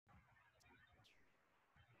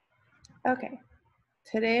Okay,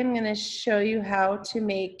 today I'm going to show you how to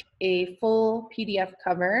make a full PDF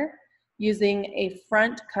cover using a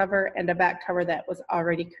front cover and a back cover that was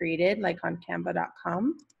already created, like on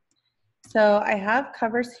canva.com. So I have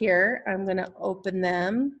covers here. I'm going to open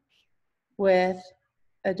them with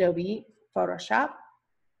Adobe Photoshop.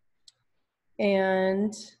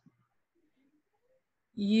 And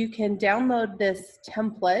you can download this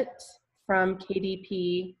template from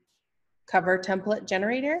KDP cover template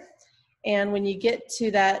generator. And when you get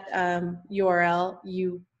to that URL,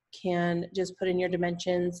 you can just put in your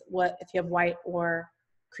dimensions, what if you have white or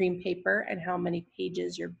cream paper, and how many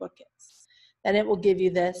pages your book is. Then it will give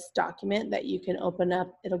you this document that you can open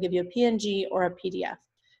up. It'll give you a PNG or a PDF.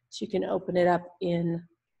 So you can open it up in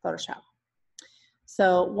Photoshop.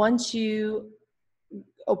 So once you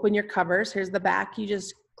open your covers, here's the back. You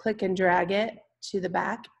just click and drag it to the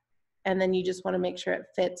back, and then you just want to make sure it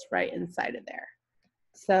fits right inside of there.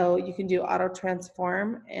 So you can do auto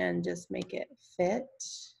transform and just make it fit.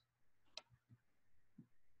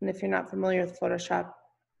 And if you're not familiar with Photoshop,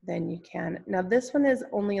 then you can. Now this one is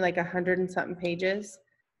only like 100 and something pages,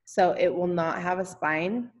 so it will not have a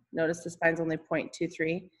spine. Notice the spine's only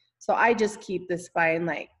 0.23. So I just keep the spine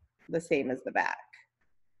like the same as the back.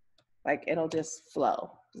 Like it'll just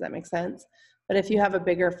flow. Does that make sense? But if you have a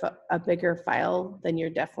bigger file, then you're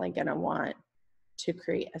definitely gonna want to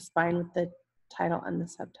create a spine with the title and the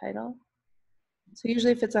subtitle. So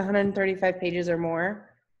usually if it's 135 pages or more,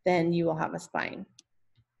 then you will have a spine.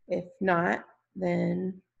 If not,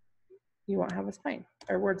 then you won't have a spine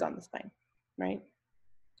or words on the spine, right?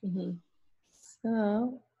 Mm-hmm.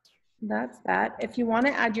 So that's that. If you want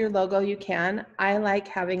to add your logo, you can. I like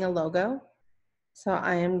having a logo. So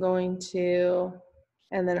I am going to,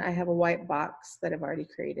 and then I have a white box that I've already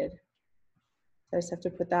created. So I just have to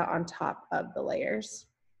put that on top of the layers.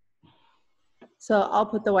 So I'll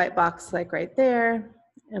put the white box like right there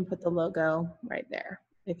and put the logo right there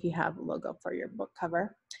if you have a logo for your book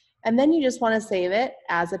cover. And then you just want to save it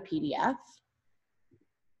as a PDF.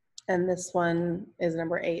 And this one is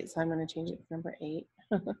number 8, so I'm going to change it to number 8.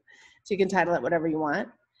 So you can title it whatever you want.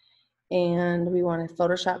 And we want a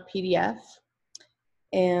Photoshop PDF.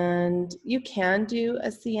 And you can do a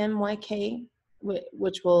CMYK,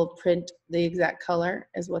 which will print the exact color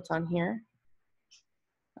as what's on here.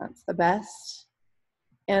 That's the best.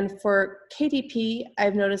 And for KDP,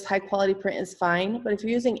 I've noticed high quality print is fine, but if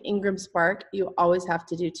you're using Ingram Spark, you always have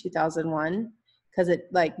to do 2001 because it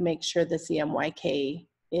like makes sure the CMYK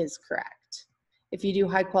is correct. If you do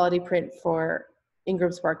high quality print for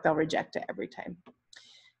Ingram Spark, they'll reject it every time.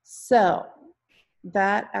 So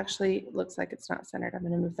that actually looks like it's not centered. I'm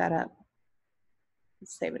going to move that up.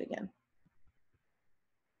 Let's save it again.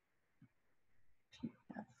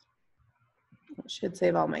 It should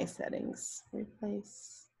save all my settings.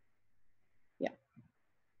 Replace. Yeah.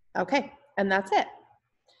 Okay, and that's it.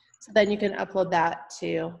 So then you can upload that to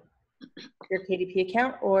your KDP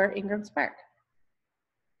account or Ingram Spark.